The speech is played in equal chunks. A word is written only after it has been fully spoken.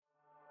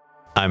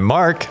I'm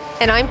Mark.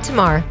 And I'm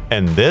Tamar.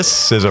 And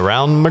this is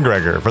Around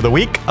McGregor for the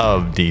week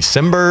of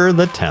December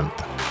the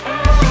 10th.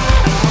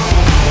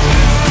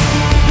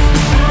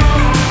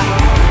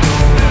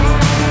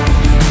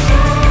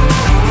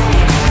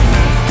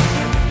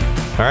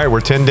 All right,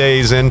 we're 10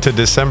 days into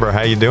December.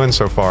 How you doing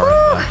so far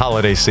in the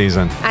holiday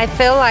season? I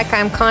feel like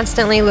I'm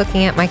constantly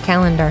looking at my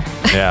calendar.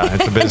 Yeah,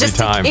 it's a busy just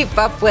time. Just to keep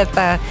up with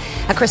a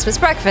Christmas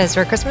breakfast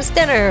or a Christmas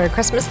dinner or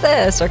Christmas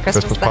this or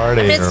Christmas that.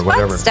 party, I mean, it's or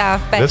whatever. Fun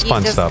stuff, but it's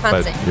fun stuff,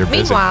 but you're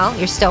busy. Meanwhile,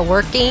 you're still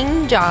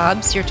working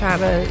jobs. You're trying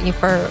to,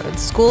 for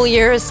school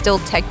year is still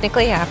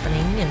technically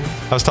happening. And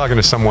I was talking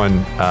to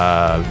someone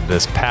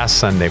this past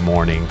Sunday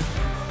morning,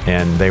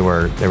 and they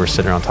were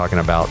sitting around talking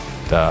about,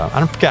 I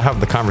don't forget how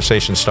the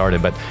conversation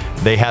started, but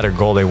they had a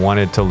goal. They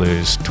wanted to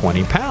lose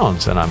 20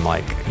 pounds. And I'm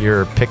like,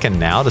 you're picking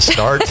now to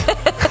start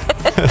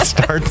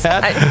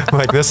that?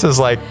 Like, this is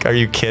like, are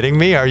you kidding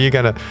me? Are you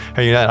not?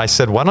 I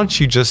said, why don't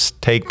you just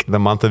take the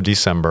month of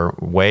December,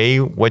 weigh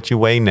what you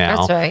weigh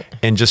now, That's right.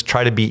 and just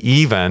try to be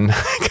even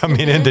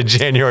coming into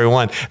January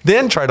 1,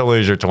 then try to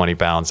lose your 20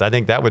 pounds. I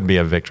think that would be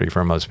a victory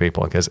for most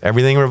people because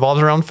everything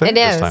revolves around food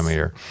this time of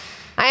year.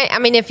 I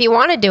mean, if you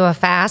want to do a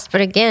fast, but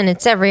again,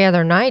 it's every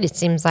other night. It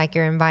seems like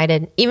you're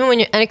invited, even when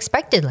you're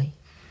unexpectedly.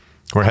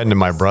 We're heading to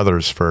my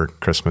brother's for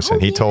Christmas,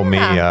 and he told me,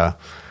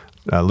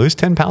 lose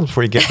 10 pounds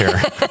before you get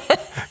here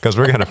because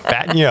we're going to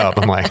fatten you up.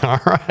 I'm like, all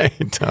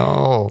right.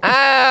 All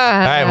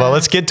right, well,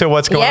 let's get to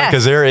what's going on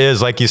because there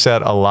is, like you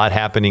said, a lot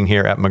happening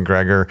here at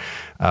McGregor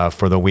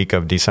for the week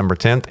of December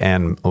 10th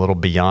and a little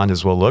beyond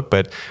as we'll look.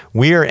 But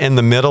we are in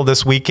the middle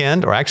this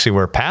weekend, or actually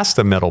we're past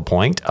the middle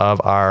point of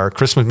our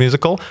Christmas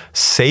musical,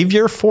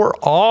 Savior for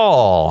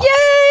All.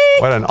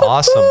 Yay! What an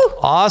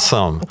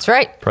awesome That's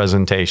right.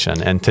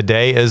 presentation. And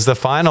today is the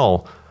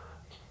final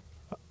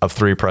of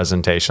 3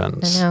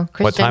 presentations. I know.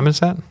 What time is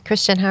that?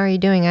 Christian, how are you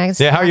doing? How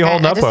are you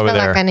holding up over there? I just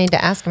feel like I need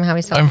to ask him how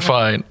he's holding up.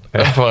 I'm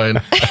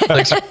fine.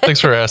 Thanks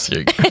for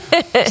asking.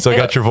 Still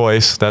got your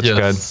voice. That's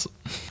good.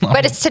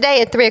 But it's today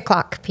at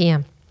 3:00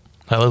 p.m.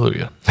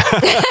 Hallelujah.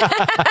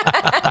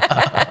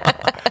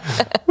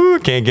 Ooh,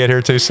 can't get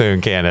here too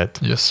soon, can it?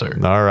 Yes, sir.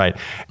 All right.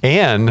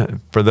 And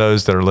for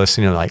those that are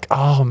listening, are like,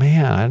 oh,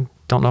 man, I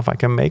don't know if I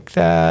can make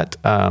that.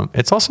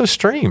 It's also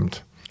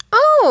streamed.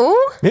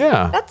 Oh,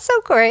 yeah. That's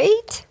so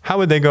great. How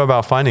would they go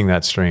about finding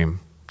that stream?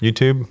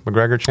 YouTube,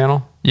 McGregor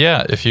channel?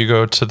 Yeah, if you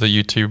go to the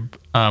YouTube,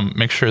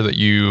 make sure that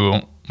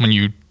when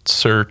you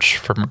search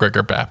for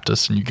McGregor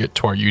Baptist and you get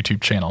to our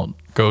YouTube channel,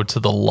 go to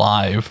the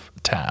live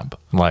tab.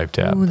 Live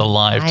tab. Ooh, the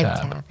live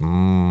tab.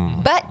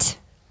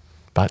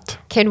 But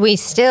can we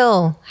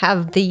still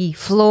have the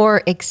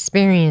floor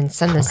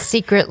experience and the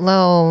secret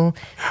little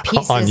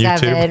pieces on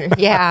YouTube? of it?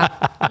 Yeah.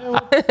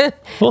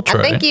 We'll try.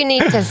 I think you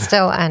need to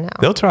still, I know.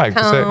 They'll try.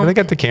 They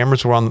got the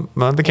cameras are on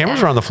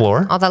the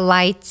floor. All the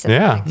lights.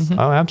 And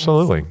Oh,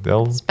 absolutely.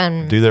 They'll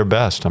do their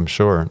best, I'm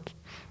sure.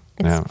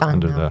 It's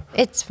fun.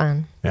 It's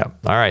fun. Yeah.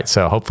 All right.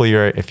 So hopefully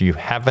if you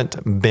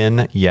haven't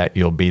been yet,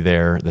 you'll be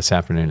there this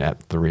afternoon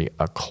at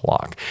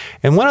 3:00.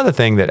 And one other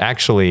thing that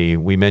actually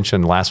we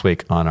mentioned last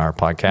week on our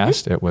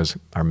podcast, it was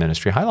our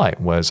ministry highlight,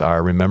 was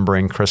our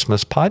Remembering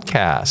Christmas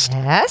podcast.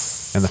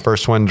 Yes. And the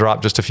first one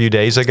dropped just a few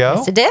days ago.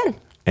 Yes, it did.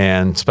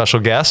 And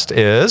special guest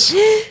is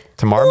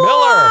Tamar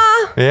Miller.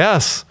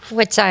 Yes.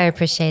 Which I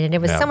appreciated.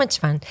 It was so much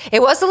fun.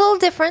 It was a little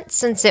different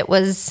since it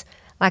was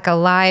like a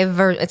live,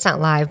 it's not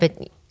live, but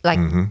like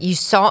you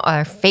saw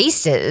our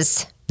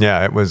faces.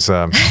 Yeah, it was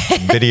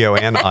video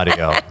and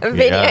audio.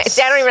 Video. Yes.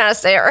 I don't even know how to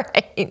say it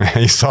right.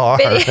 You saw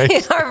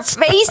our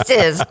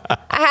faces. I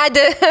had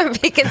to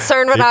be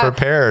concerned with how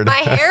my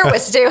hair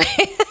was doing.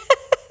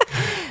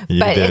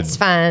 It's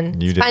fun.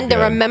 It's fun to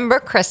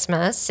remember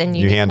Christmas and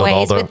you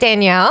handled with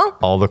Danielle.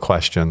 All the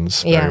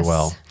questions very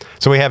well.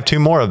 So we have 2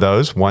 more of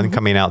those, one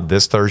coming out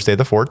this Thursday,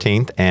 the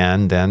 14th,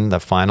 and then the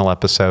final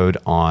episode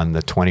on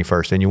the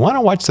 21st. And you want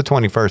to watch the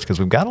 21st because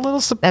we've got a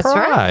little surprise. That's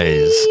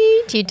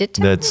right. You did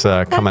tell that's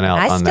coming out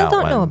on that one. I still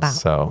don't know about.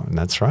 So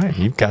that's right.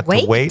 You've got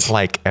to wait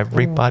like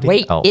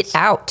everybody else. Wait it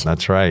out.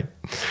 That's right.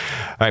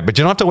 All right. But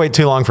you don't have to wait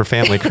too long for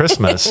Family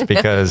Christmas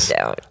because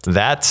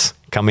that's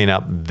coming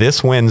up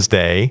this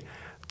Wednesday,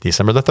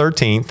 December the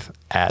 13th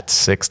at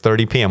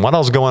 6:30 p.m. What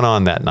else is going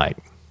on that night?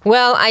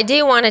 Well, I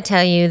do want to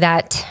tell you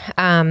that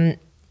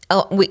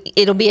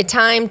it'll be a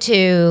time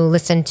to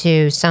listen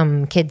to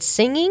some kids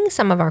singing,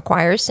 some of our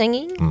choirs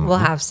singing. Mm-hmm. We'll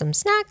have some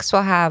snacks.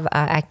 We'll have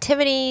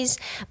activities,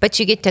 but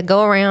you get to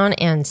go around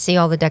and see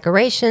all the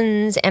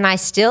decorations. And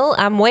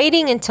I'm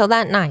waiting until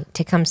that night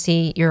to come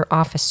see your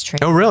office tree.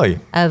 Oh, really?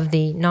 Of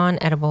the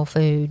non-edible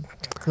food,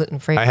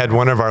 gluten-free. I had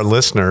one of our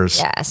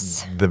listeners,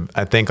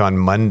 I think on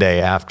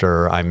Monday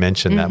after I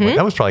mentioned that,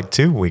 that was probably like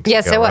 2 weeks ago,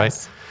 Yes, it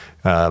was.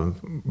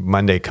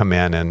 Monday come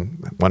in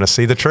and want to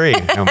see the tree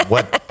and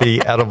what the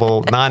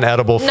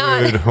non-edible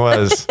food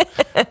was.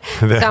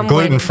 The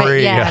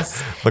gluten-free.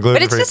 But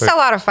it's just a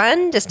lot of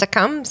fun just to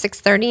come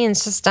 6:30 and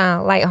it's just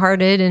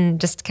lighthearted and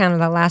just kind of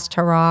the last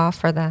hurrah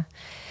for the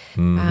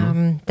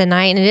the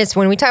night. And it is,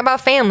 when we talk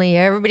about family,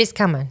 everybody's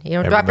coming. You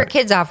don't drop your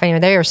kids off anywhere.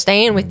 They are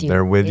staying with you.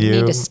 They're with you.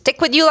 They need to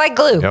stick with you like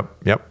glue.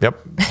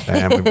 Yep.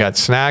 And we've got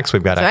snacks,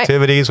 we've got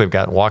activities, we've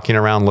got walking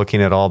around,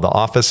 looking at all the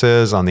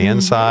offices on the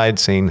inside,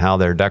 seeing how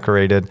they're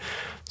decorated.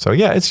 So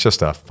yeah, it's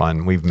just a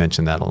fun. We've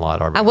mentioned that a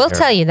lot already. I will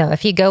tell you though,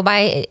 if you go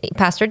by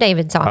Pastor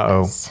David's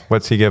office,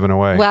 what's he giving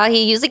away? Well,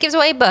 he usually gives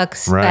away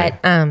books, right.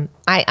 but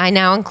I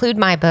now include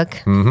my book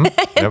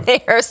Yep.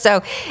 there.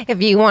 So if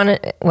you want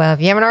to, well,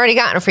 if you haven't already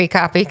gotten a free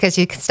copy, because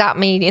you can stop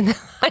me in the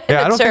I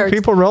don't think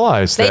people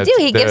realize they that. do.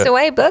 He gives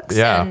away books.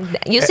 Yeah. And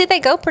usually they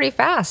go pretty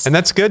fast. And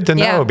that's good to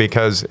know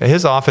because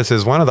his office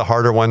is one of the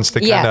harder ones to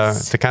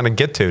kind of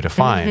get to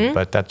find.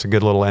 But that's a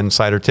good little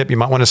insider tip. You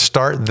might want to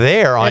start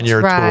there on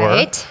your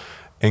tour.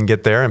 And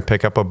get there and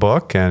pick up a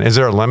book. And is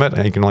there a limit?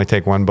 You can only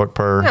take one book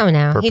per person?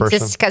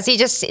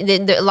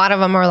 A lot of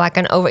them are like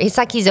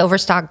he's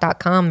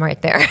overstock.com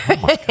right there.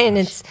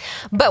 And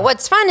but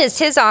what's fun is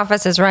his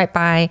office is right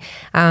by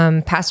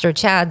Pastor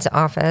Chad's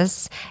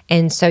office.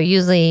 And so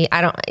usually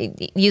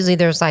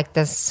there's like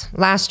this,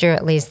 last year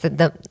at least,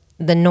 the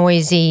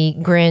noisy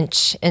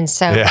Grinch. And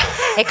so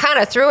it kind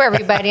of threw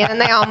everybody. And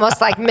they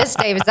almost like missed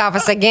David's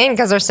office again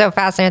because they're so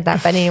fascinated with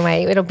that. But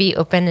anyway, it'll be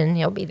open and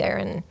he'll be there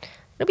and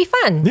it'll be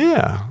fun.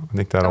 Yeah, I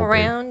think that'll go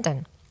around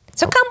and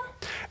so come.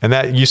 And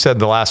that you said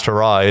the last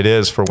hurrah, it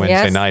is for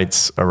Wednesday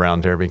nights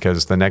around here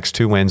because the next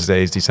 2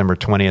 Wednesdays, December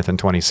 20th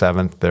and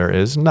 27th, there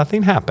is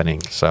nothing happening.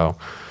 So,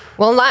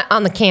 well, not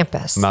on the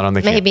campus. Not on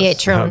the campus. Maybe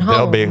at your own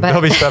home. There'll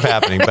be stuff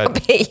happening,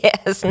 but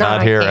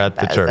not here at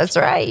the church. That's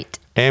right.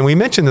 And we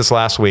mentioned this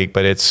last week,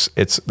 but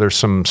there's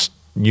some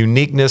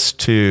uniqueness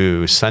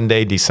to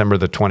Sunday, December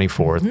the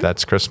 24th.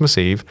 That's Christmas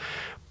Eve.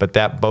 But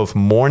that both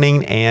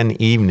morning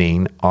and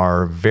evening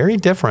are very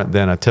different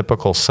than a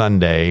typical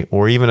Sunday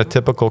or even a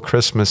typical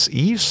Christmas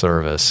Eve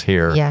service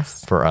here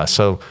for us.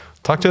 So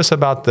talk to us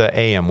about the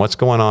AM. What's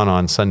going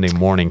on Sunday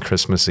morning,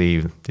 Christmas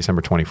Eve,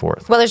 December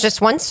 24th? Well, there's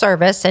just one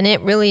service, and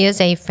it really is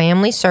a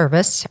family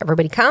service.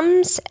 Everybody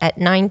comes at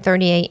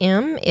 9:30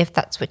 a.m. if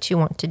that's what you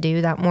want to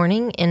do that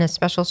morning, in a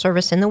special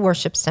service in the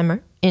worship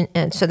center.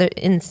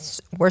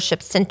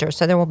 Worship center,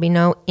 so there will be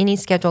any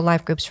scheduled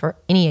life groups for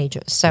any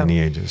ages. So any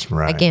ages,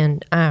 right?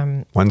 Again,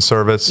 one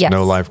service,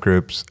 no life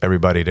groups,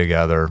 everybody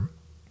together,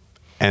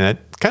 and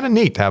it's kind of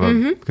neat to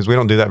have because we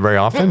don't do that very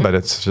often. But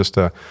it's just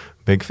a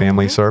big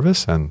family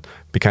service, and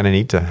be kind of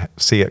neat to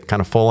see it kind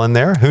of full in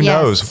there. Who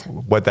knows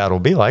what that'll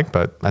be like?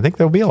 But I think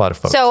there'll be a lot of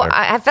folks. So there.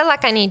 I feel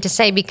like I need to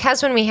say,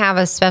 because when we have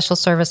a special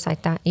service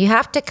like that, you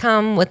have to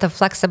come with a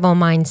flexible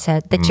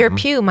mindset that your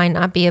pew might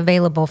not be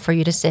available for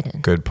you to sit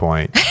in. Good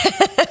point.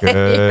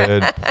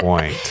 Good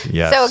point.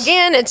 Yes. So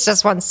again, it's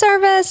just one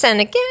service,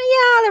 and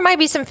again, there might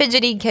be some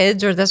fidgety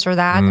kids or this or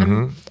that.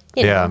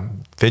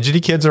 Fidgety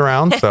kids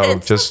around, so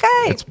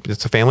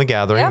it's a family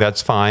gathering.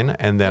 That's fine.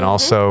 And then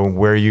also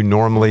where you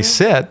normally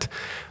sit,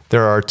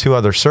 there are 2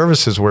 other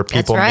services where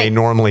people may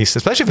normally sit,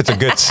 especially if it's a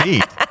good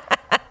seat.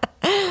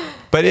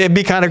 But it'd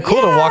be kind of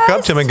cool to walk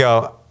up to them and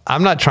go,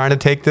 I'm not trying to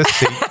take this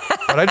seat,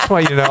 but I just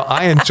want you to know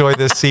I enjoy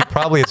this seat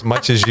probably as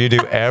much as you do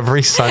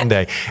every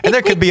Sunday. And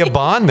there could be a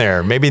bond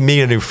there. Maybe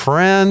meet a new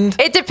friend.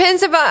 It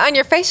depends on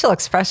your facial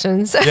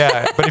expressions.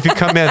 But if you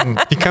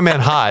come in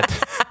hot,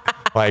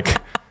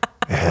 like,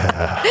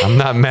 I'm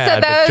not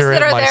mad. So those you're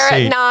that in are my there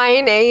seat. at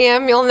 9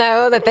 a.m., you'll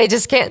know that they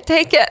just can't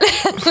take it.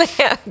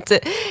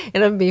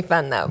 It'll be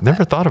fun, though.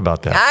 Never thought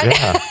about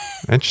that.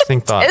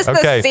 Interesting thought. It's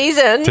the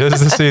season. Tis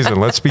the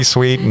season. Let's be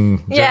sweet and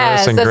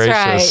generous and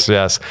gracious. Right.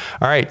 Yes.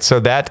 All right. So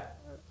that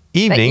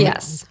evening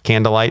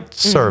candlelight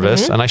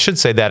service, and I should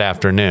say that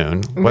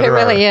afternoon. It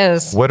really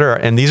is.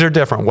 And these are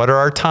different. What are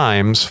our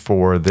times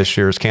for this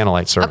year's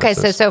candlelight services?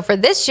 Okay, so for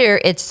this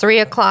year, it's 3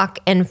 o'clock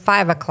and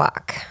 5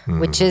 o'clock,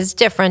 which is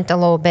different a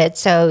little bit.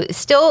 So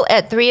still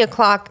at 3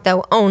 o'clock,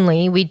 though,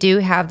 only, we do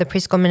have the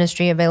preschool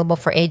ministry available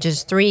for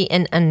ages 3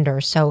 and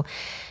under. So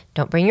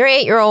don't bring your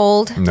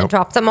 8-year-old to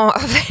drop them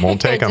off. Won't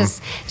take them.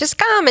 Just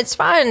come. It's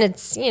fun.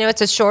 It's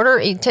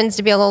it tends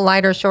to be a little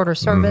lighter, shorter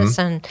service,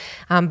 and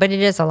but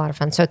it is a lot of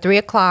fun. So 3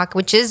 o'clock,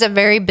 which is a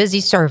very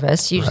busy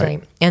service usually,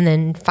 and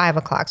then 5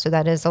 o'clock. So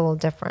that is a little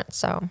different.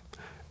 So,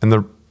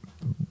 and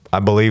I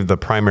believe the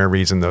primary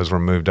reason those were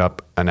moved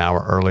up an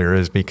hour earlier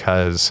is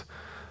because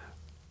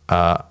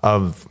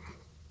of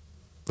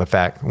the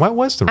fact. What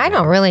was the reason? I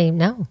don't really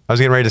know. I was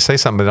getting ready to say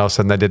something, but all of a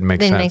sudden that didn't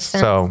make sense.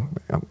 So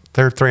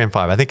they're 3 and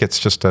 5. I think it's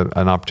just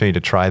an opportunity to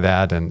try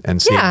that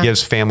and see. It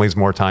gives families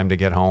more time to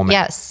get home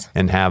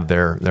and have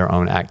their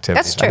own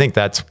activities. That's true. I think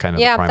that's kind of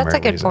the primary that's a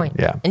good reason. point.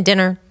 Yeah. And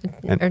dinner,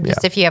 or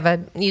just if you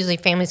have usually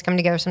families come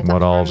together sometimes.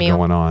 What all's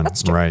going on.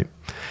 That's true. Right.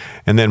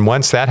 And then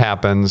once that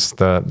happens,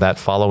 that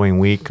following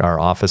week, our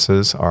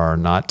offices are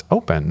not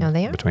open No,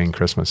 they aren't. between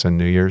Christmas and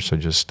New Year's. So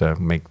just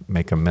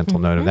make a mental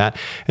note of that.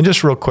 And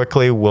just real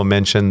quickly, we'll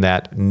mention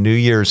that New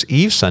Year's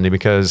Eve Sunday,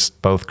 because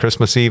both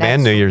Christmas Eve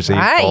and That's New Year's Eve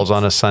right. falls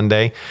on a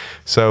Sunday.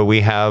 So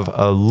we have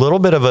a little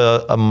bit of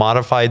a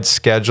modified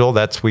schedule.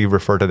 We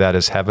refer to that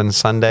as Heaven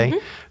Sunday.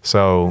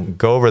 So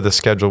go over the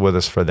schedule with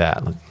us for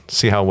that.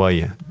 See how well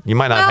you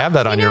might not have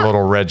that on your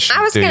little red sheet,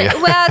 do you?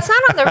 Well, it's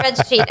not on the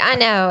red sheet. I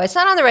know. It's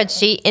not on the red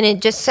sheet. And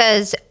it just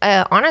says,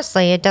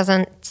 honestly, it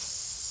doesn't,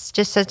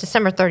 just says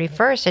December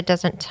 31st. It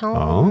doesn't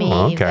tell me,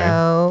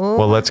 though.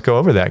 Well, let's go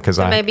over that, because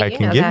I maybe can you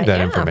give know you that, that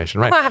yeah. information.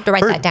 Well, Right. I'll have to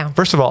write that down.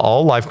 First of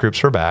all life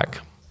groups are back.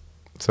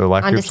 So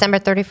life On groups December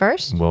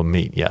 31st? will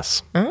meet,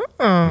 yes.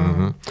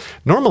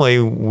 Normally,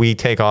 we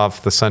take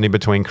off the Sunday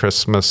between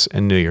Christmas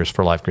and New Year's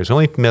for life groups. We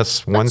only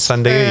miss one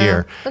Sunday a true.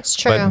 year. That's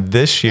true. But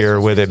this year,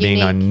 Christmas with is it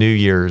being on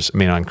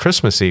unique. on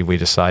Christmas Eve, we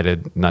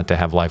decided not to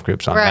have life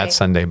groups on that Right.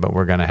 Sunday, but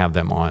we're going to have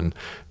them on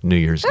New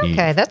Year's Eve.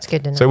 Okay, that's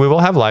good to know. So we will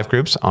have life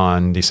groups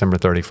on December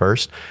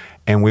 31st,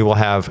 and we will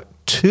have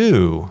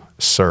 2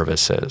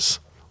 services,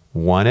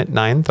 one at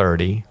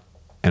 9:30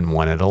 and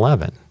one at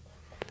 11.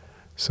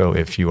 So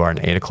if you are an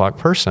 8 o'clock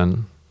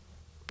person,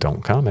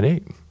 don't come at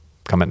 8.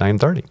 Come at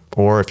 9:30.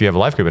 Or if you have a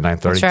life group at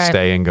 9:30, That's right.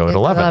 stay and go at Go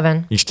at 11.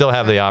 11. You still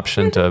have the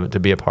option to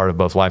be a part of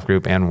both life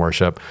group and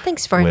worship.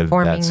 Thanks for with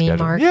informing that me,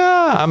 schedule. Mark.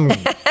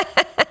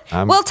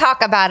 Yeah, We'll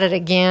talk about it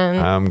again.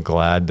 I'm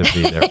glad to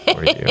be there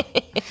for you.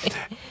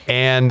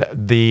 And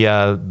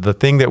the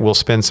thing that we'll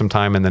spend some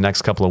time in the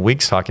next couple of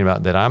weeks talking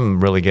about that I'm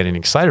really getting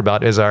excited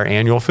about is our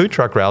annual food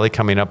truck rally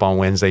coming up on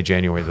Wednesday,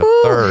 January the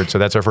 3rd. So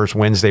that's our first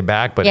Wednesday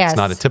back, but Yes. it's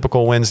not a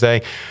typical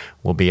Wednesday.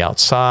 We'll be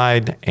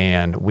outside,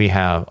 and we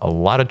have a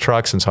lot of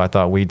trucks. And so I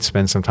thought we'd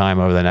spend some time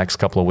over the next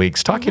couple of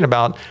weeks talking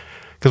about,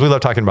 because we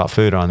love talking about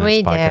food on this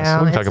We podcast. do. So we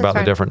can It's talk about the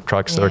fun. different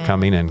trucks that are Yeah.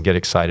 coming and get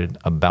excited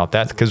about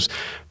that, because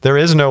there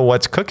is no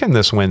what's cooking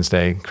this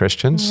Wednesday,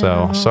 Christian.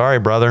 So sorry,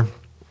 brother.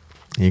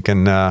 You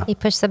can. He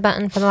pushed the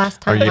button for the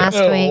last time you- last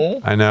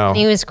week. I know.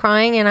 He was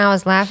crying and I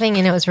was laughing,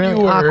 and it was really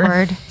You were.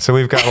 awkward. So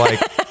we've got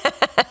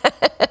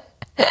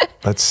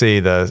let's see,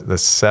 the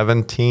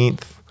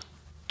 17th,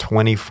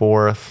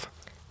 24th,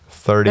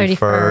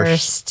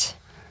 31st.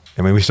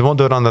 I mean, we still won't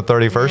do it on the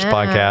 31st Yeah.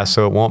 podcast,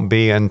 so it won't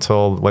be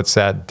until, what's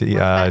that,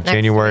 next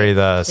January week?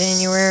 the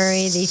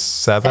January the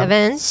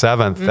 7th.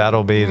 7th.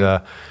 That'll be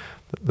the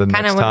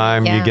next when-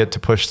 time you yeah. get to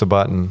push the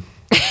button.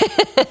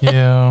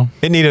 Yeah.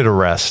 It needed a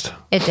rest.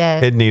 It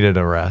did. It needed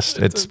a rest.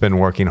 It's been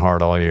working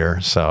hard all year,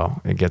 so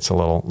it gets a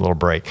little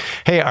break.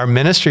 Hey, our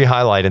ministry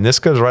highlight, and this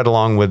goes right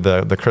along with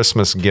the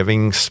Christmas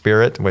giving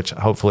spirit, which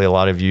hopefully a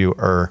lot of you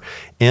are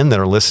in that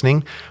are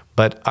listening.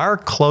 But our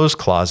clothes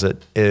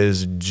closet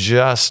is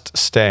just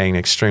staying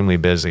extremely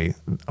busy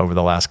over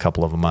the last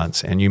couple of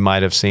months. And you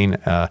might have seen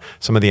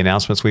some of the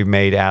announcements we've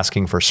made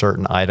asking for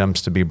certain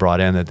items to be brought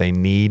in that they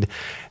need.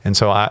 And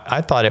so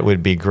I thought it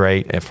would be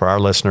great for our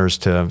listeners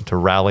to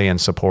rally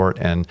and support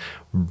and,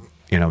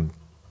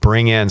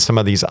 bring in some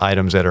of these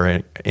items that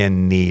are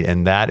in need.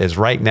 And that is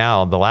right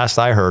now, the last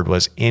I heard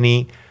was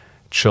any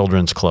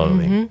children's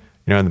clothing.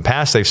 In the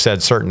past, they've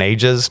said certain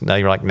ages. Now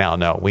you're like,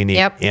 no, we need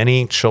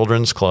any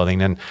children's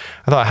clothing. And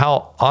I thought,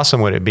 how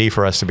awesome would it be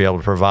for us to be able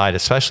to provide,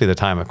 especially the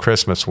time of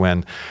Christmas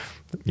when,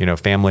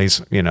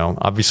 families,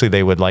 obviously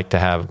they would like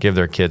to give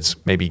their kids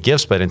maybe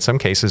gifts, but in some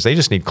cases they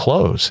just need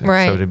clothes. And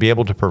Right. so to be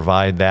able to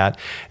provide that,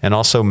 and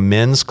also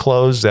men's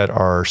clothes that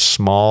are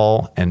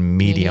small and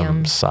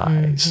medium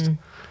sized.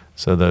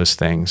 So those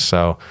things.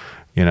 So,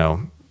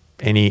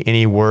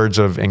 any words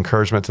of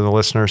encouragement to the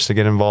listeners to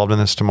get involved in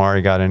this tomorrow?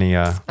 You got any?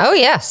 Oh,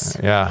 yes.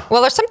 Yeah.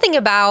 Well, there's something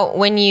about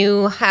when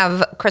you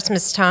have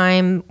Christmas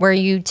time where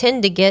you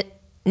tend to get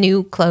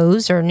new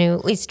clothes, or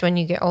at least when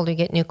you get older, you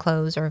get new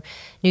clothes or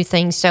new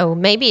things. So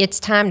maybe it's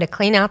time to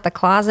clean out the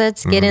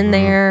closets, get in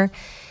there.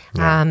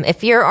 Yeah.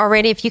 If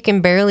you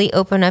can barely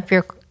open up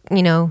your,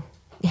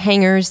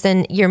 hangers,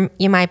 then you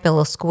might be a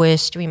little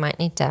squished. We might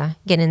need to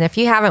get in there. If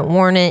you haven't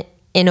worn it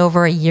in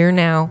over a year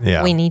now,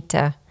 we need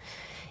to.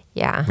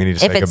 Yeah. We need to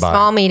say if it's goodbye.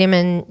 small, medium,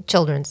 and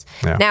children's.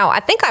 Yeah. Now,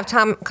 I think I've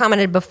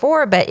commented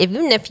before, but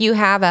even if you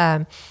have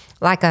a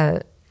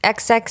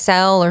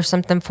XXL or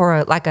something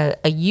for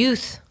a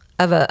youth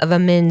of a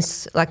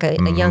men's, like a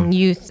young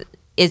youth,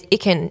 it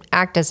can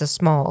act as a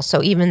small.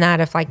 So even that,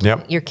 if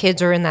your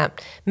kids are in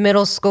that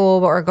middle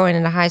school or going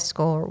into high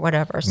school or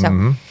whatever.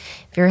 So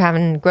if you're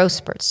having growth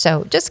spurts.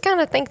 So just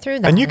kind of think through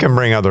that. And you can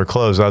bring other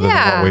clothes other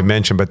than what we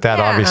mentioned, but that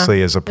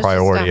obviously is a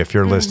priority. If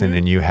you're listening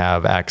and you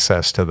have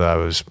access to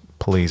those,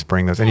 please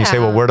bring those. And you say,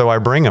 well, where do I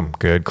bring them?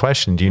 Good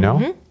question. Do you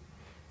know?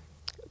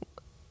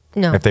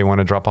 No. If they want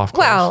to drop off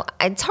clothes? Well,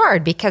 it's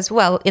hard because,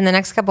 in the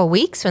next couple of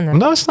weeks when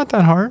No, it's not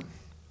that hard.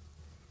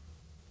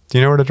 Do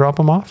you know where to drop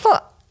them off?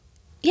 Well,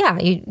 yeah,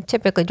 you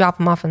typically drop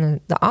them off in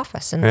the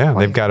office. Yeah,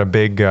 they've got a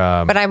big...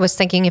 but I was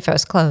thinking if it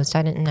was closed,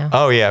 I didn't know.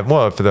 Oh, yeah.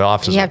 Well, for the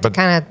offices. You have to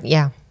kind of,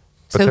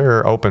 But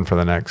they're open for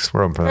the next...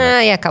 We're open for the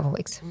a couple of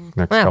weeks.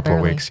 next couple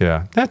of weeks.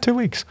 Yeah. 2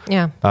 weeks.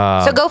 Yeah.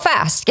 So go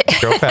fast.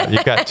 Go fast.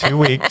 You've got 2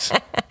 weeks.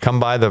 come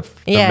by the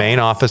Yes. main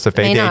office, the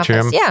Faith Main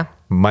Atrium. office, yeah.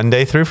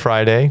 Monday through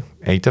Friday,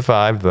 8 to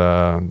 5.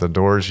 The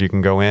doors you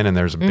can go in, and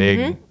there's a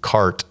big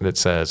cart that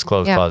says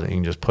closed Yep. closet. You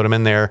can just put them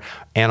in there.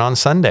 And on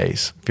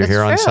Sundays, if you're That's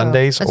here on true.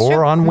 Sundays That's or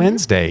true. on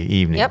Wednesday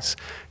evenings,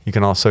 you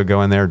can also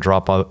go in there,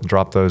 drop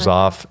those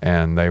off,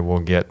 and they will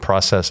get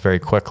processed very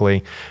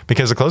quickly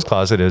because the clothes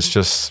closet is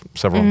just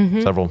several I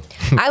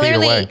feet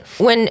literally,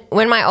 away.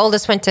 when my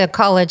oldest went to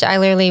college, I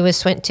literally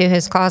went to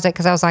his closet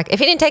because I was like, if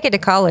he didn't take it to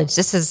college,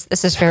 this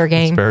is fair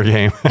game. Fair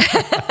game.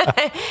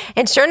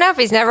 And sure enough,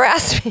 he's never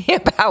asked me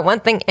about one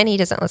thing, and he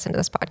doesn't listen to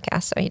this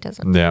podcast, so he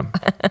doesn't. Yeah.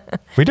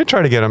 We did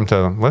try to get him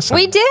to listen.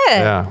 We did.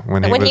 Yeah.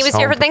 When he was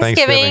here home for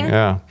Thanksgiving.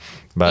 Yeah.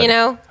 But You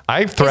know,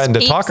 I threatened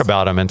to his talk peeps.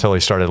 about him until he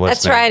started listening.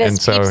 That's right, his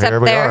And so peeps up here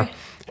we there. are.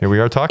 Here we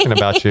are talking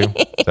about you.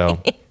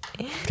 So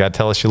got to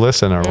tell us you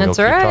listen or we'll That's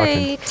keep talking.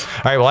 right.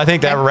 All right. Well, I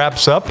think that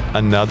wraps up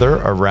another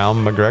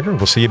Around McGregor.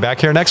 We'll see you back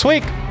here next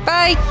week.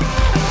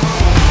 Bye.